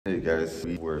Hey guys,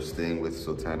 we were staying with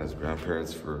Sultana's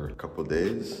grandparents for a couple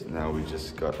days. Now we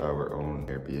just got our own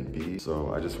Airbnb,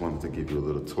 so I just wanted to give you a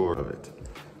little tour of it.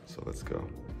 So let's go.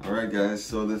 All right guys,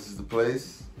 so this is the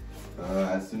place.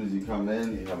 As soon as you come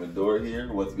in, you have a door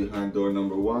here. What's behind door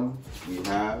number one? We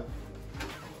have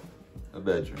a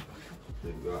bedroom.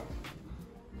 They've got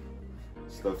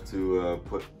stuff to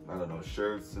put, I don't know,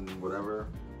 shirts and whatever.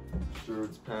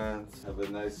 Shirts, pants. Have a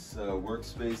nice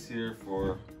workspace here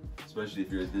for, especially if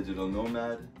you're a digital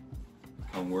nomad,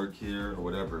 come work here or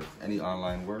whatever. Any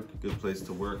online work, good place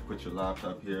to work. Put your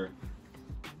laptop here.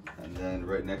 And then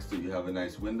right next to it, you have a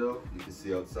nice window. You can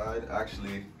see outside.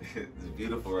 Actually, it's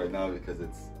beautiful right now because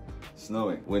it's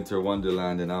snowing. Winter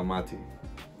wonderland in Almaty.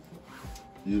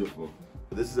 Beautiful.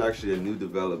 This is actually a new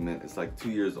development. It's like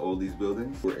 2 years old, these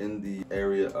buildings. We're in the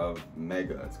area of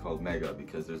Mega. It's called Mega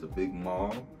because there's a big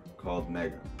mall called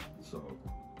Mega. So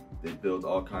they build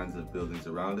all kinds of buildings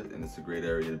around it, and it's a great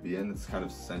area to be in. It's kind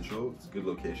of central. It's a good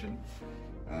location.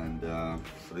 And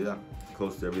so yeah, it's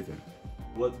close to everything.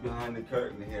 What's behind the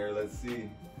curtain here? Let's see.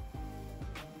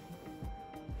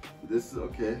 This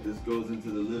goes into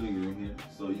the living room here.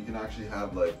 So you can actually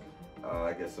have like,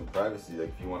 I guess some privacy. Like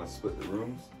if you want to split the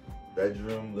rooms,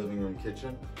 bedroom, living room,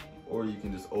 kitchen, or you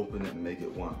can just open it and make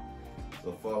it one.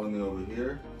 So follow me over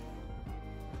here.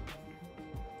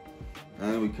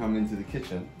 And we come into the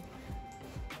kitchen,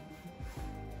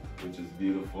 which is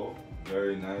beautiful,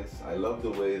 very nice. I love the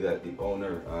way that the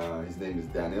owner, his name is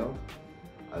Daniel.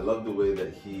 I love the way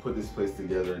that he put this place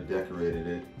together, decorated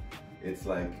it. It's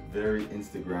like very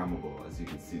Instagrammable, as you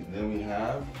can see. And then we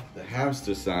have the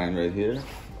hamster sign right here,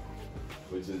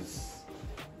 which is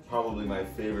probably my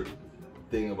favorite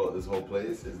thing about this whole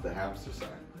place is the hamster sign.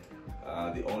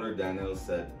 The owner, Daniel,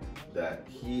 said that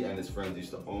he and his friends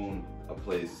used to own a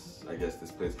place, I guess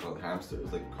this place called Hamster. It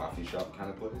was like a coffee shop kind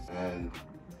of place. And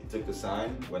he took the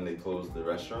sign when they closed the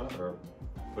restaurant, or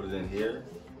put it in here.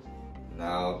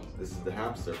 Now this is the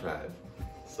hamster pad.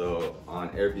 So on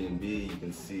Airbnb, you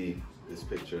can see this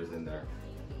picture is in there.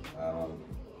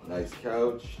 Nice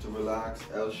couch to relax,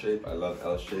 L shape. I love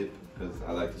L shape because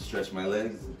I like to stretch my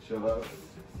legs and chill out.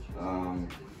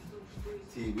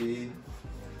 TV,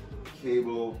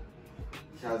 cable,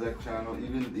 Kazakh channel.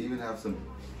 They even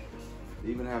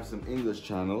have some English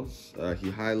channels. He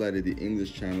highlighted the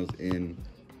English channels in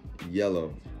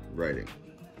yellow writing.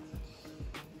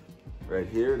 Right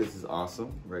here, this is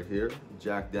awesome. Right here,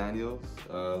 Jack Daniels,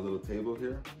 little table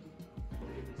here.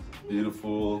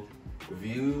 Beautiful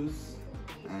views.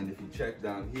 And if you check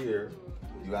down here,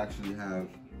 you actually have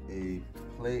a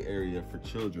play area for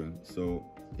children. So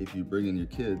if you bring in your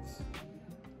kids,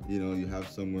 you know, you have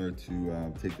somewhere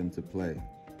to take them to play.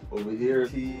 Over here,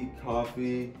 tea,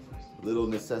 coffee, little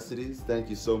necessities. Thank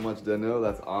you so much, Daniel.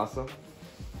 That's awesome.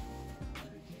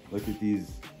 Look at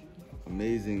these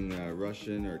amazing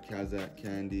Russian or Kazakh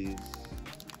candies.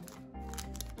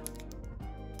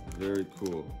 Very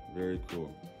cool, very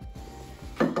cool.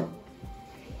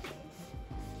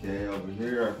 Okay, over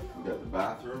here, we got the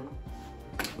bathroom.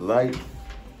 Light.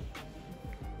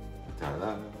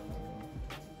 Ta-da.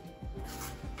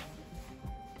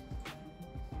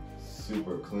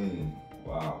 Super clean,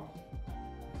 wow.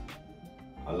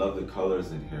 I love the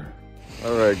colors in here.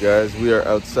 All right guys, we are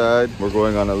outside. We're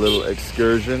going on a little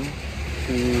excursion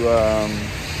to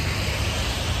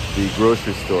the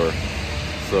grocery store.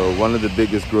 So one of the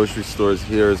biggest grocery stores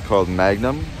here is called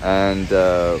Magnum, and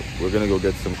we're gonna go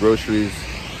get some groceries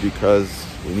because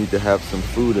we need to have some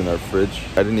food in our fridge.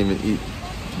 I didn't even eat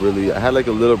really. I had like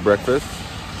a little breakfast,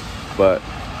 but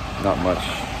not much.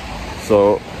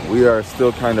 So we are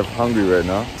still kind of hungry right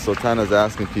now. Sultana's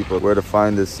asking people where to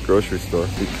find this grocery store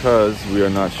because we are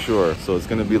not sure. So it's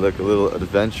gonna be like a little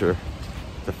adventure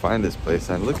to find this place.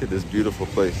 And look at this beautiful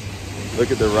place.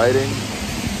 Look at the writing.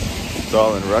 It's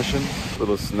all in Russian. It's a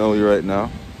little snowy right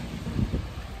now,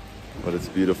 but it's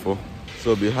beautiful.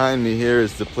 So behind me here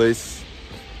is the place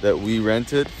that we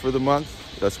rented for the month.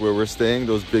 That's where we're staying,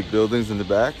 those big buildings in the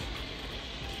back.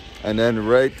 And then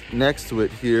right next to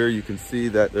it here, you can see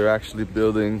that they're actually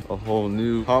building a whole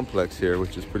new complex here,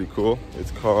 which is pretty cool. It's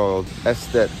called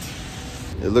Estet.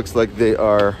 It looks like they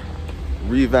are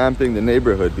revamping the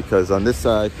neighborhood because on this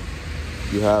side,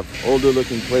 you have older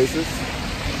looking places.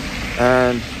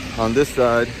 And on this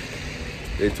side,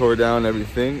 they tore down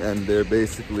everything and they're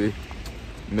basically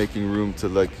making room to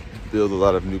like build a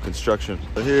lot of new construction.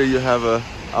 So here you have a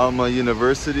Alma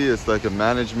University. It's like a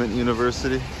management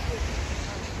university.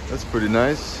 That's pretty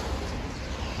nice.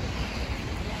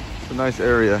 It's a nice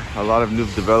area. A lot of new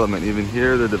development. Even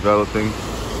here they're developing.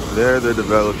 There they're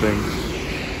developing.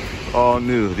 All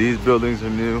new. These buildings are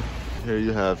new. Here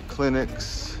you have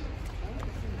clinics.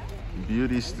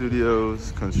 Beauty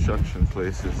studios, construction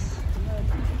places,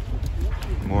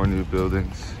 more new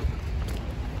buildings.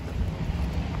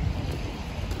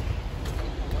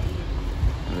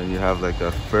 And then you have like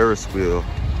a Ferris wheel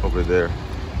over there.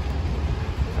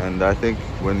 And I think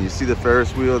when you see the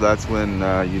Ferris wheel, that's when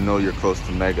you know you're close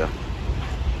to Mega.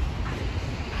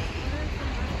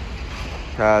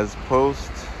 Kaz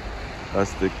Post,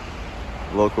 that's the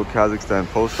local Kazakhstan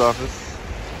post office.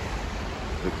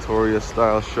 Victoria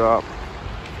style shop.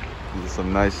 These are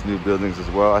some nice new buildings as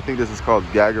well. I think this is called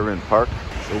Gagarin Park.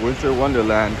 It's a winter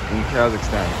wonderland in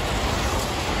Kazakhstan.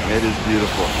 And it is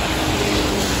beautiful.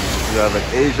 You have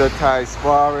an Asia Thai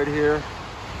spa right here.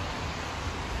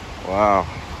 Wow.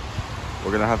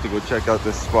 We're gonna have to go check out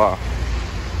this spa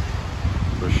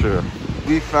for sure.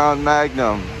 We found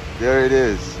Magnum. There it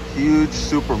is. Huge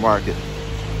supermarket.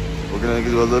 We're gonna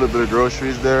do a little bit of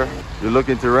groceries there. If you're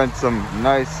looking to rent some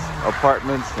nice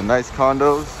apartments and nice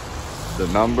condos, the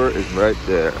number is right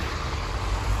there.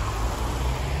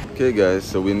 Okay guys,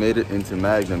 so we made it into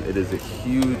Magnum. It is a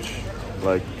huge,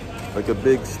 like a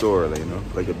big store, you know,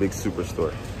 like a big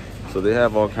superstore. So they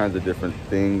have all kinds of different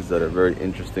things that are very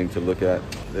interesting to look at.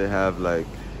 They have like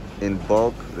in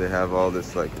bulk, they have all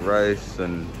this like rice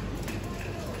and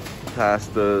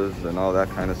pastas and all that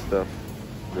kind of stuff.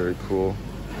 Very cool.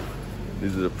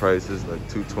 These are the prices, like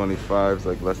 $2.25, it's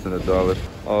like less than $1.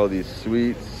 All these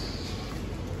sweets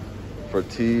for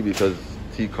tea, because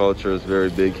tea culture is very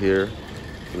big here.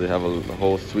 So they have a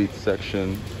whole sweet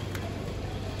section.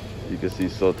 You can see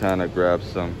Sultana grab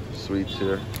some sweets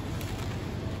here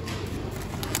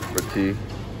for tea.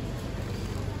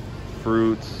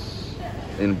 Fruits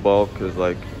in bulk is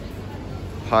like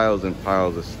piles and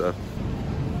piles of stuff.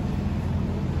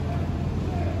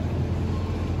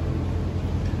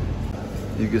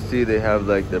 You can see they have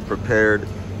like the prepared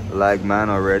lagman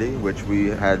already, which we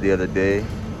had the other day,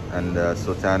 and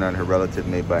Sultana and her relative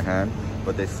made by hand.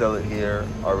 But they sell it here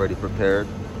already prepared.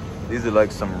 These are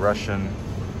like some Russian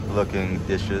looking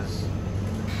dishes.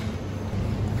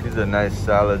 These are nice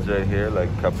salads right here, like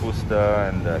kapusta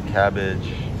and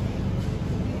cabbage.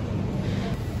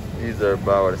 These are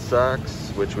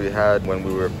bawarsaks, which we had when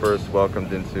we were first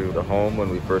welcomed into the home when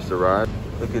we first arrived.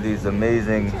 Look at these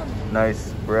amazing,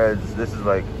 nice breads. This is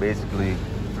like basically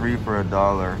 3 for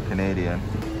 $1 Canadian.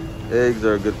 Eggs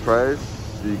are a good price.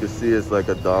 You can see it's like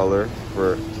 $1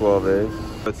 for 12 eggs.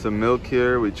 Got some milk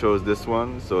here. We chose this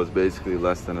one, so it's basically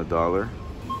less than $1.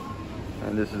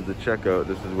 And this is the checkout.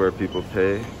 This is where people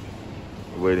pay.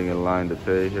 We're waiting in line to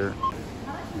pay here.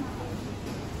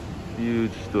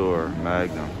 Huge store,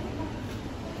 Magnum.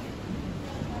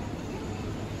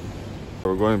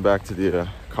 We're going back to the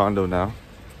condo now.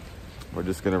 We're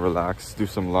just gonna relax, do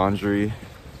some laundry,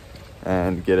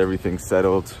 and get everything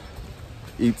settled.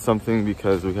 Eat something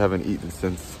because we haven't eaten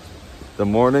since the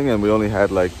morning, and we only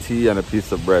had like tea and a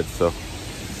piece of bread. So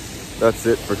that's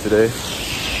it for today.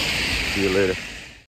 See you later.